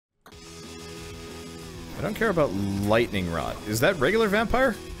I don't care about lightning rod. Is that regular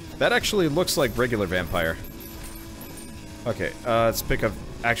vampire? That actually looks like regular vampire. Okay, let's pick up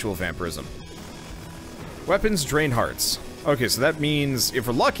actual vampirism. Weapons drain hearts. Okay, so that means if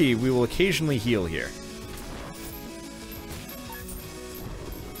we're lucky, we will occasionally heal here.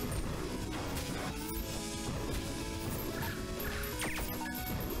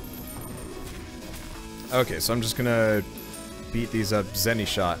 Okay, so I'm just gonna beat these up Zenny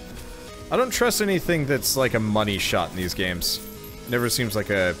shot. I don't trust anything that's like a money shot in these games. Never seems like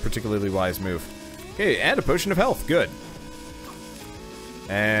a particularly wise move. Okay, and a potion of health. Good.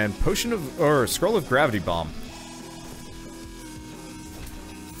 And potion of... or scroll of gravity bomb.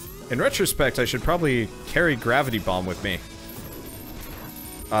 In retrospect, I should probably carry gravity bomb with me.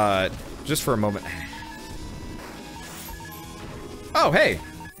 Just for a moment. Oh, hey!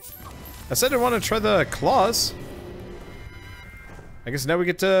 I said I want to try the claws. I guess now we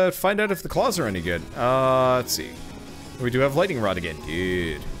get to find out if the claws are any good. Let's see. We do have lightning rod again.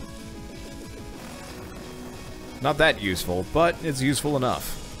 Good. Not that useful, but it's useful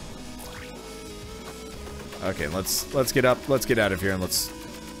enough. Okay, let's get up, let's get out of here, and let's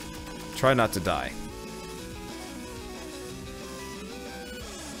try not to die.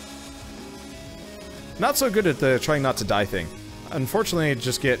 Not so good at the trying not to die thing. Unfortunately, I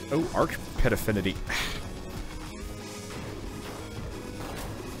just get... oh, arc pet affinity.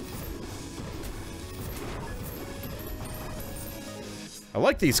 I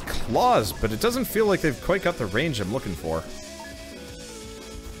like these claws, but it doesn't feel like they've quite got the range I'm looking for.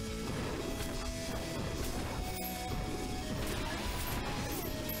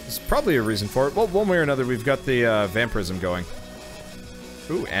 There's probably a reason for it. Well, one way or another, we've got the vampirism going.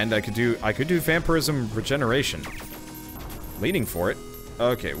 Ooh, and I could do vampirism regeneration. Leaning for it.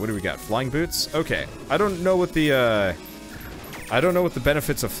 Okay, what do we got? Flying boots? Okay. I don't know what the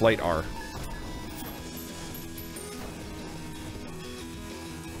benefits of flight are.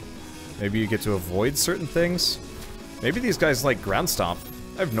 Maybe you get to avoid certain things? Maybe these guys like ground stomp.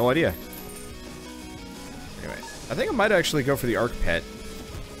 I have no idea. Anyway, I think I might actually go for the arc pet.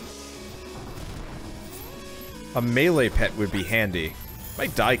 A melee pet would be handy.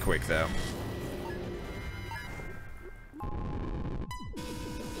 Might die quick, though.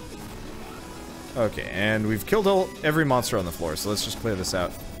 Okay, and we've killed every monster on the floor, so let's just clear this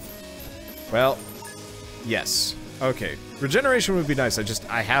out. Well, yes. Okay, regeneration would be nice,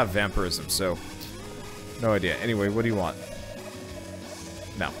 I have vampirism, so... no idea. Anyway, what do you want?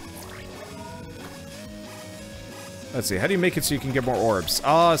 No. Let's see, how do you make it so you can get more orbs?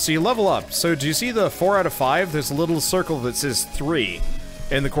 So you level up. So do you see the 4 out of 5? There's a little circle that says 3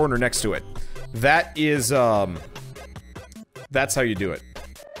 in the corner next to it. That is, that's how you do it.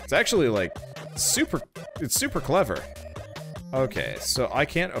 It's actually, like, it's super clever. Okay, so I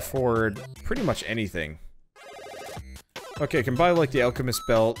can't afford pretty much anything. Okay, I can buy, like, the alchemist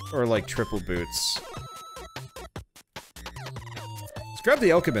belt or, like, triple boots. Let's grab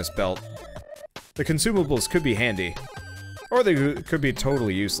the alchemist belt. The consumables could be handy. Or they could be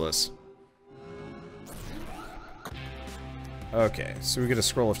totally useless. Okay, so we get a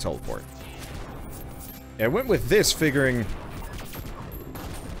scroll of teleport. Yeah, I went with this figuring...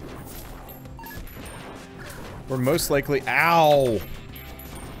 we're most likely... ow!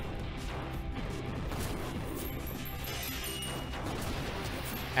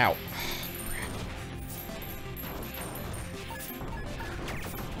 Ow.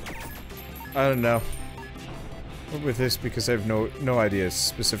 I don't know. What with this because I have no idea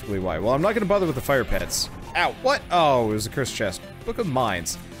specifically why. Well, I'm not gonna bother with the fire pets. Ow, what? Oh, it was a cursed chest. Book of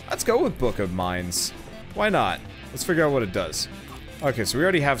Mines. Let's go with Book of Mines. Why not? Let's figure out what it does. Okay, so we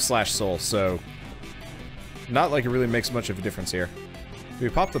already have Slash Soul, so... not like it really makes much of a difference here. Do we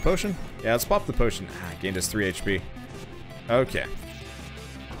pop the potion? Yeah, let's pop the potion. Ah, gained us 3 HP. Okay.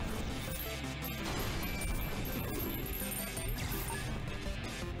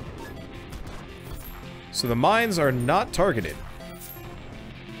 So the mines are not targeted.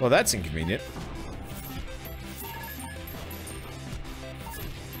 Well, that's inconvenient.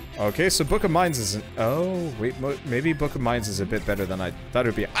 Okay, so Book of Mines isn't... oh, wait, maybe Book of Mines is a bit better than I thought it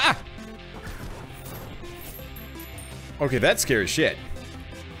would be. Ah! Okay, that's scary shit.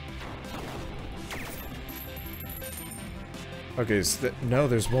 Okay, no,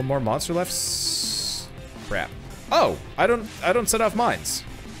 there's one more monster left? Crap. Oh, I don't set off mines.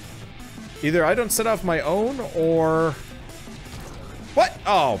 Either I don't set off my own, or... what?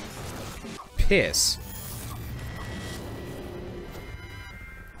 Oh. Piss.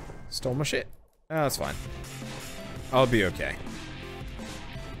 Stole my shit. Oh, that's fine. I'll be okay.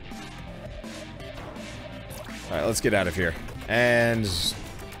 Alright, let's get out of here. And...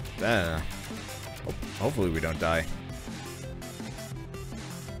 Hopefully we don't die.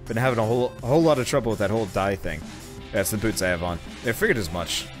 Been having a whole lot of trouble with that whole die thing. That's the boots I have on. I figured as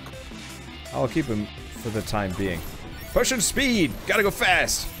much. I'll keep them for the time being. Pushing speed! Gotta go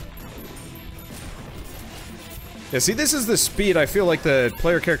fast! Yeah, see, this is the speed I feel like the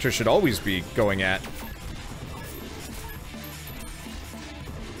player character should always be going at.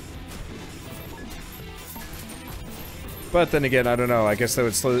 But then again, I don't know. I guess that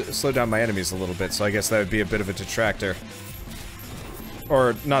would slow down my enemies a little bit, so I guess that would be a bit of a detractor.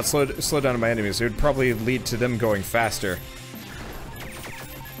 Or, not slow down my enemies. It would probably lead to them going faster.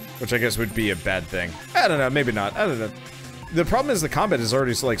 Which I guess would be a bad thing. I don't know, maybe not. I don't know. The problem is the combat is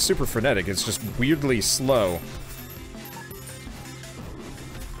already, like, super frenetic. It's just weirdly slow.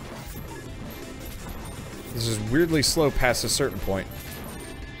 This is weirdly slow past a certain point.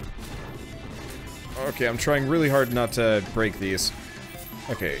 Okay, I'm trying really hard not to break these.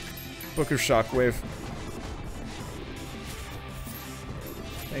 Okay. Book of Shockwave.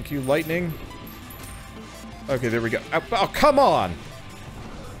 Thank you, lightning. Okay, there we go. Oh, come on!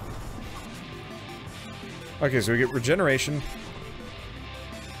 Okay, so we get regeneration.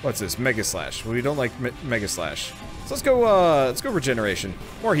 What's this? Mega Slash. Well, we don't like Mega Slash. So let's go regeneration.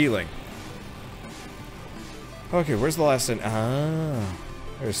 More healing. Okay, where's the last one? Ah,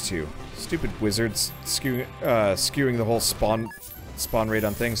 there's two. Stupid wizards skewing the whole spawn rate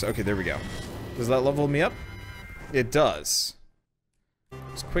on things. Okay, there we go. Does that level me up? It does.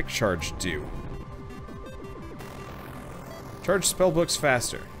 What's quick charge do? Charge spellbooks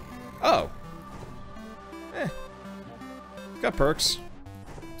faster. Oh. Got perks.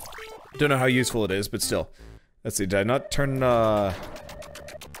 Don't know how useful it is, but still. Let's see, did I not turn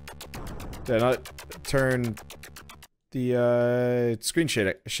the screen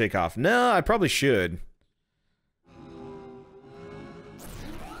shake off? No, I probably should.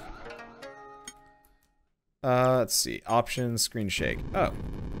 Let's see. Options, screen shake. Oh.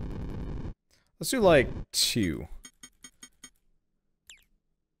 Let's do like 2.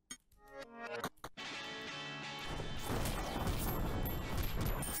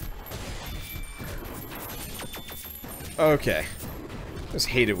 Okay. I just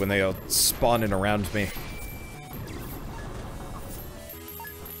hate it when they all spawn in around me.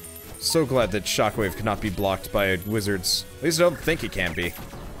 So glad that Shockwave cannot be blocked by wizards. At least I don't think it can be.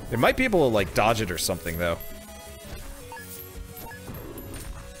 They might be able to, like, dodge it or something, though.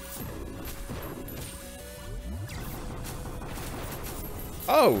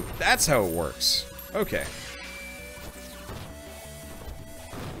 Oh, that's how it works. Okay.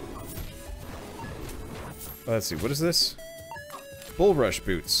 Let's see, what is this? Bull Rush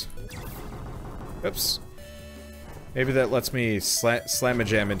boots. Oops. Maybe that lets me slam a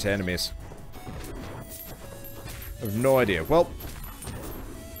jam into enemies. I have no idea. Well.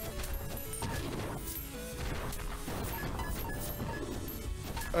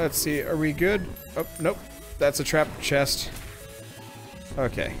 Let's see, are we good? Oh, nope. That's a trap chest.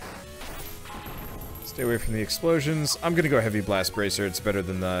 Okay. Stay away from the explosions. I'm gonna go Heavy Blast Bracer. It's better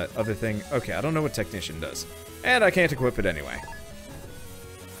than the other thing. Okay, I don't know what Technician does. And I can't equip it anyway.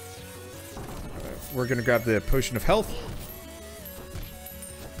 We're gonna grab the Potion of Health.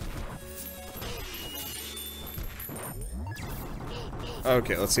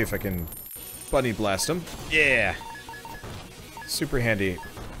 Okay, let's see if I can Bunny Blast him. Yeah! Super handy.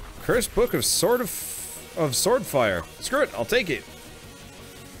 Cursed Book of Swordfire. Screw it, I'll take it.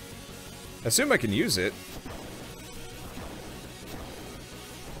 I assume I can use it.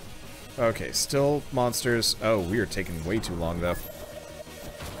 Okay, still monsters. Oh, we are taking way too long, though.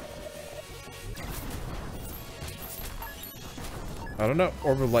 I don't know.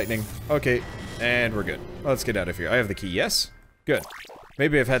 Orb of Lightning. Okay, and we're good. Let's get out of here. I have the key, yes? Good.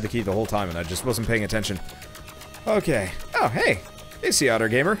 Maybe I've had the key the whole time and I just wasn't paying attention. Okay. Oh, hey. Hey, Sea Otter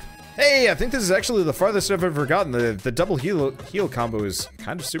Gamer. Hey, I think this is actually the farthest I've ever gotten. The double heal combo is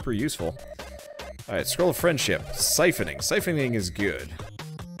kind of super useful. Alright, Scroll of Friendship. Siphoning. Siphoning is good.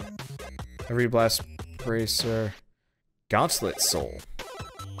 Heavy Blast Bracer. Gauntlet Soul.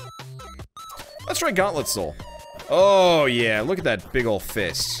 Let's try Gauntlet Soul. Oh, yeah. Look at that big old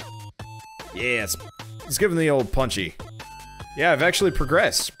fist. Yeah, it's giving the old punchy. Yeah, I've actually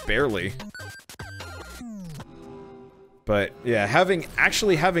progressed. Barely. But, yeah,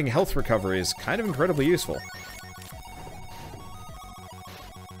 actually having health recovery is kind of incredibly useful.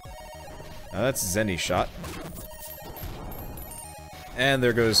 Now that's Zenny shot. And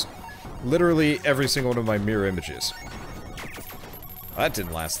there goes literally every single one of my mirror images. That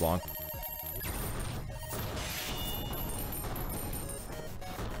didn't last long.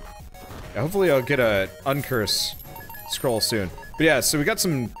 Hopefully I'll get a uncurse scroll soon. But yeah, so we got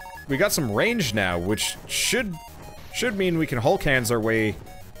some range now, which should mean we can Hulk hands our way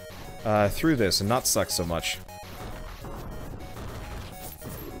through this and not suck so much.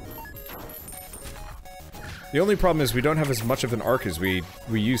 The only problem is we don't have as much of an arc as we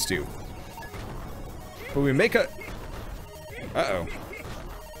used to. But we make a... Uh-oh.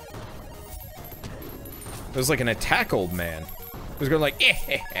 There's like an attack old man. Who's going like,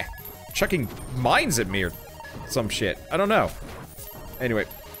 eh, chucking mines at me or some shit. I don't know. Anyway.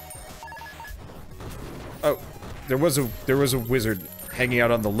 Oh, there was a wizard hanging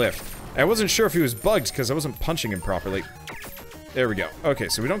out on the lift. I wasn't sure if he was bugged because I wasn't punching him properly. There we go. Okay,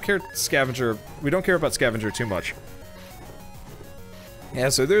 so we don't care Scavenger. We don't care about Scavenger too much. Yeah,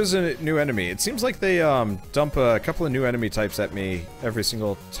 so there's a new enemy. It seems like they dump a couple of new enemy types at me every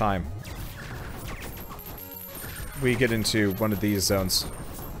single time we get into one of these zones.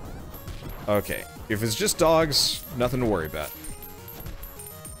 Okay, if it's just dogs, nothing to worry about.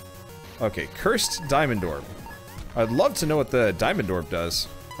 Okay, Cursed Diamond Orb. I'd love to know what the Diamond Orb does.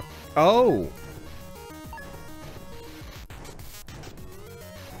 Oh!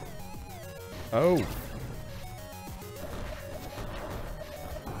 Oh.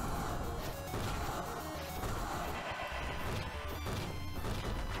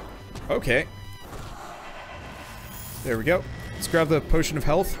 Okay. There we go. Let's grab the potion of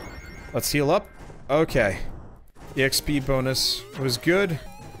health. Let's heal up. Okay. The XP bonus was good.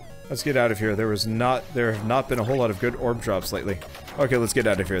 Let's get out of here. There have not been a whole lot of good orb drops lately. Okay, let's get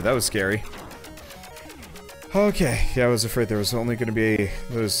out of here. That was scary. Okay, yeah, I was afraid there was only gonna be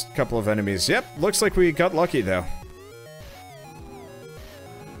those couple of enemies. Yep, looks like we got lucky though.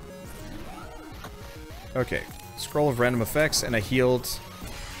 Okay, scroll of random effects, and I healed.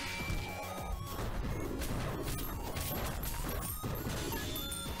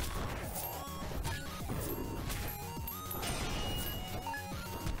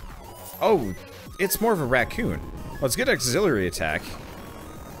 Oh, it's more of a raccoon. Let's get auxiliary attack.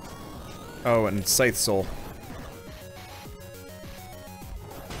 Oh, and Scythe Soul.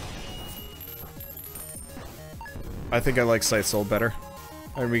 I think I like Scythe Soul better.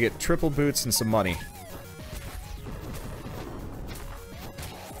 And we get triple boots and some money.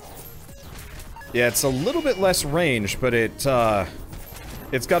 Yeah, it's a little bit less range, but it's got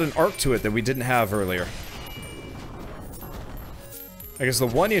an arc to it that we didn't have earlier. I guess the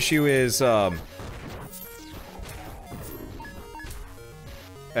one issue is, you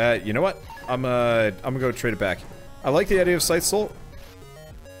know what? I'm gonna go trade it back. I like the idea of Scythe Soul.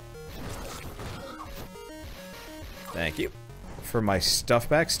 Thank you. For my stuff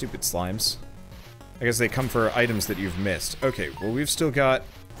back, stupid slimes. I guess they come for items that you've missed. Okay, well we've still got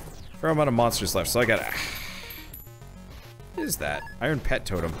a fair amount of monsters left, so I gotta... What is that? Iron Pet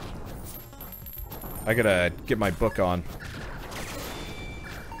Totem. I gotta get my book on.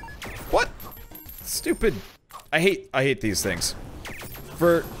 What? Stupid. I hate these things.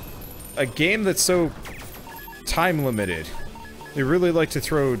 For a game that's so time limited, they really like to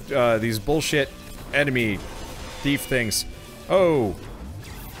throw these bullshit enemy thief things. Oh.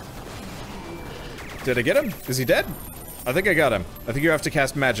 Did I get him? Is he dead? I think I got him. I think you have to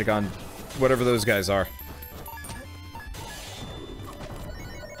cast magic on whatever those guys are.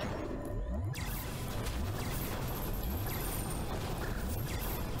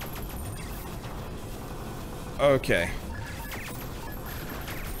 Okay.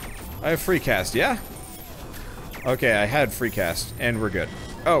 I have free cast, yeah? Okay, I had free cast, and we're good.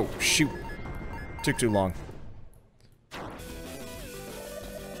 Oh, shoot. Took too long.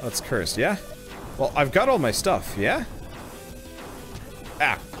 That's cursed, yeah? Well, I've got all my stuff, yeah?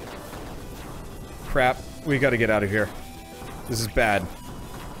 Ah. Crap. We gotta get out of here. This is bad.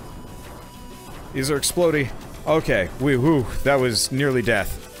 These are exploding. Okay, woo, that was nearly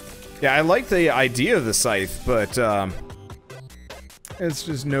death. Yeah, I like the idea of the scythe, but, it's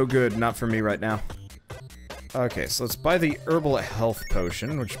just no good, not for me right now. Okay, so let's buy the herbal health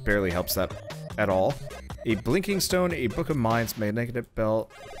potion, which barely helps that at all. A blinking stone, a book of mines, magnetic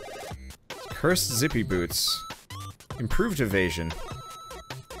belt, cursed zippy boots, improved evasion.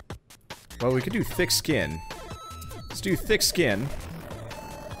 Well, we could do thick skin. Let's do thick skin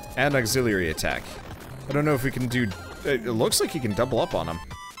and auxiliary attack. I don't know if we can do... It looks like you can double up on them.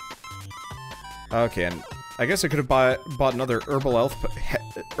 Okay, and I guess I could have bought another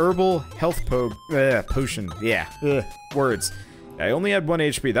herbal health potion. Yeah, words. I only had 1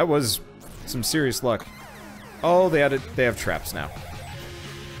 HP. That was some serious luck. Oh, they have traps now.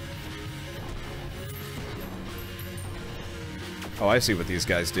 Oh, I see what these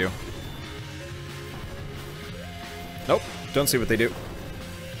guys do. Nope, don't see what they do.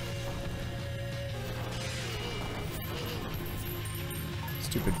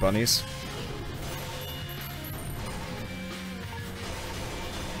 bunnies.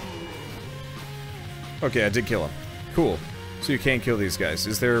 Okay, I did kill him. Cool. So you can't kill these guys.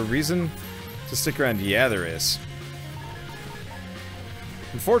 Is there a reason to stick around? Yeah, there is.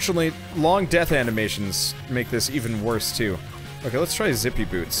 Unfortunately, long death animations make this even worse, too. Okay, let's try Zippy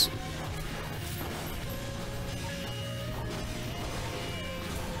Boots.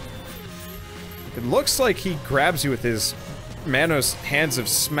 It looks like he grabs you with his Manos Hands of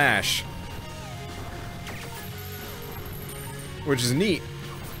Smash. Which is neat.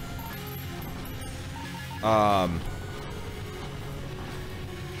 But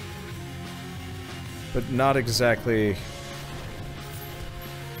not exactly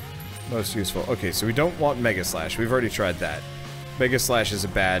most useful. Okay, so we don't want Mega Slash. We've already tried that. Mega Slash is a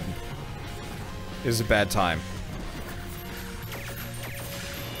bad time.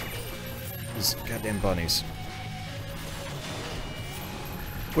 These goddamn bunnies.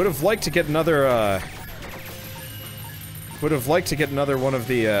 Would have liked to get another one of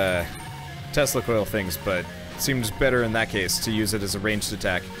the Tesla coil things, but it seems better in that case to use it as a ranged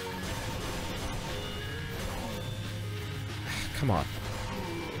attack. Come on.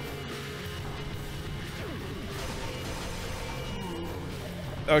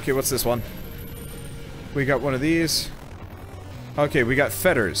 Okay, what's this one? We got one of these. Okay, we got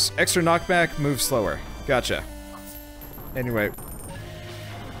fetters. Extra knockback, move slower. Gotcha. Anyway.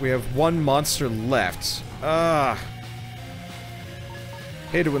 We have one monster left.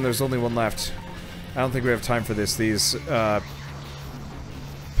 Hate it when there's only one left. I don't think we have time for this. These,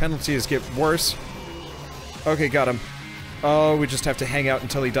 penalties get worse. Okay, got him. Oh, we just have to hang out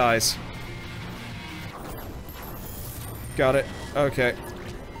until he dies. Got it. Okay.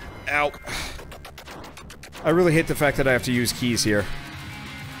 Ow. I really hate the fact that I have to use keys here.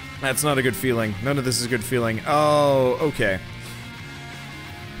 That's not a good feeling. None of this is a good feeling. Oh, okay.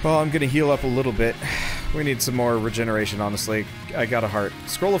 Well, I'm gonna heal up a little bit. We need some more regeneration, honestly. I got a heart.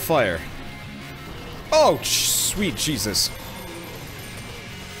 Scroll of Fire. Oh, sweet Jesus.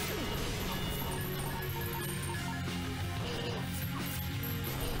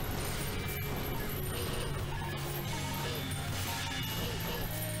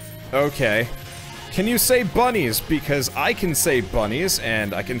 Okay. Can you say bunnies? Because I can say bunnies,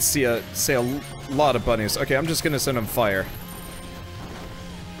 and I can say a lot of bunnies. Okay, I'm just gonna send them fire.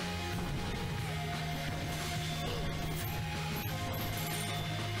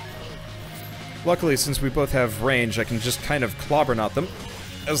 Luckily, since we both have range, I can just kind of clobberknot them.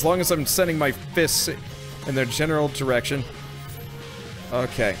 As long as I'm sending my fists in their general direction.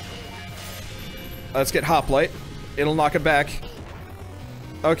 Okay. Let's get Hoplite. It'll knock it back.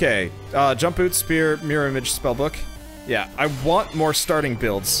 Okay, Jump Boot, Spear, Mirror Image, Spellbook. Yeah, I want more starting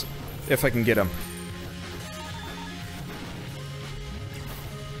builds, if I can get them.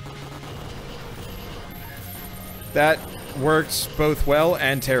 That worked both well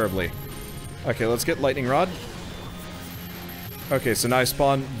and terribly. Okay, let's get Lightning Rod. Okay, so now I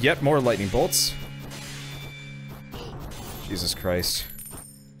spawn yet more Lightning Bolts. Jesus Christ.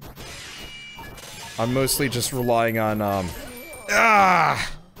 I'm mostly just relying on,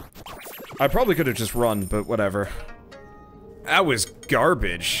 I probably could have just run, but whatever. That was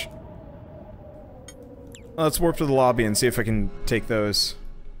garbage. Let's warp to the lobby and see if I can take those.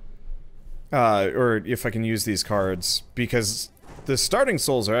 Or if I can use these cards, because the starting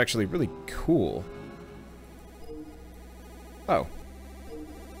souls are actually really cool. Oh.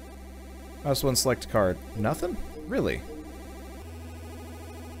 Mouse one, select card. Nothing? Really?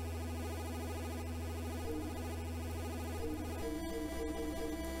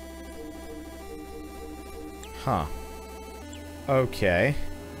 Huh. Okay.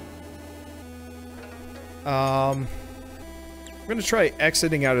 I'm gonna try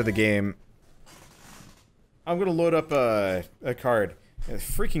exiting out of the game. I'm gonna load up a card. The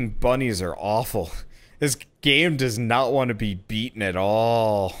freaking bunnies are awful. This game does not want to be beaten at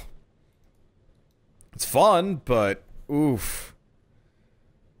all. It's fun, but oof.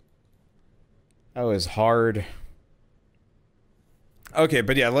 That was hard. Okay,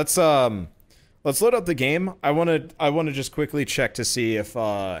 but yeah, let's load up the game. I wanna just quickly check to see if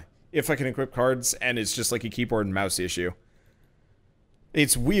I can equip cards, and it's just like a keyboard and mouse issue.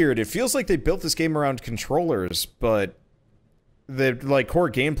 It's weird. It feels like they built this game around controllers, but the like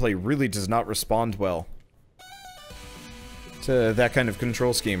core gameplay really does not respond well to that kind of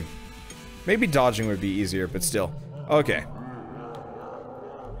control scheme. Maybe dodging would be easier, but still. Okay.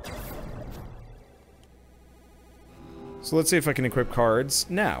 So let's see if I can equip cards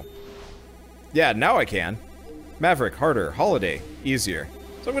now. Yeah, now I can. Maverick, harder. Holiday, easier.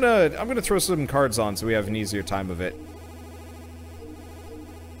 So I'm gonna throw some cards on so we have an easier time of it.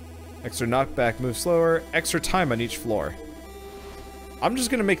 Extra knockback, move slower. Extra time on each floor. I'm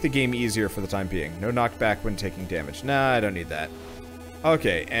just gonna make the game easier for the time being. No knockback when taking damage. Nah, I don't need that.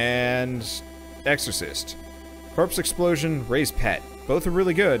 Okay, and... Exorcist. Corpse Explosion, Raise Pet. Both are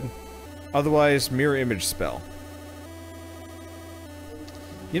really good. Otherwise, Mirror Image spell.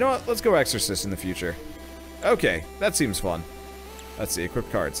 You know what? Let's go Exorcist in the future. Okay, that seems fun. Let's see,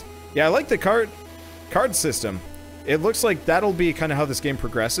 equip cards. Yeah, I like the card system. It looks like that'll be kind of how this game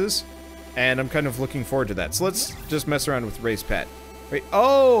progresses, and I'm kind of looking forward to that. So let's just mess around with Raise Pet. Wait,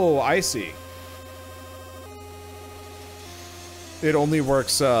 oh, I see. It only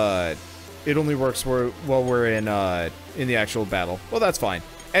works while we're in the actual battle. Well, that's fine.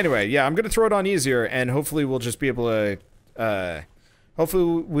 Anyway, yeah, I'm gonna throw it on easier, and hopefully we'll just be able to,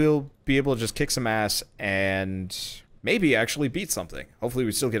 hopefully we'll be able to just kick some ass and maybe actually beat something. Hopefully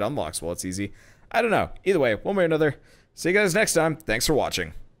we still get unlocks while it's easy. I don't know. Either way, one way or another. See you guys next time. Thanks for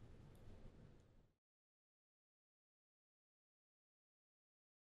watching.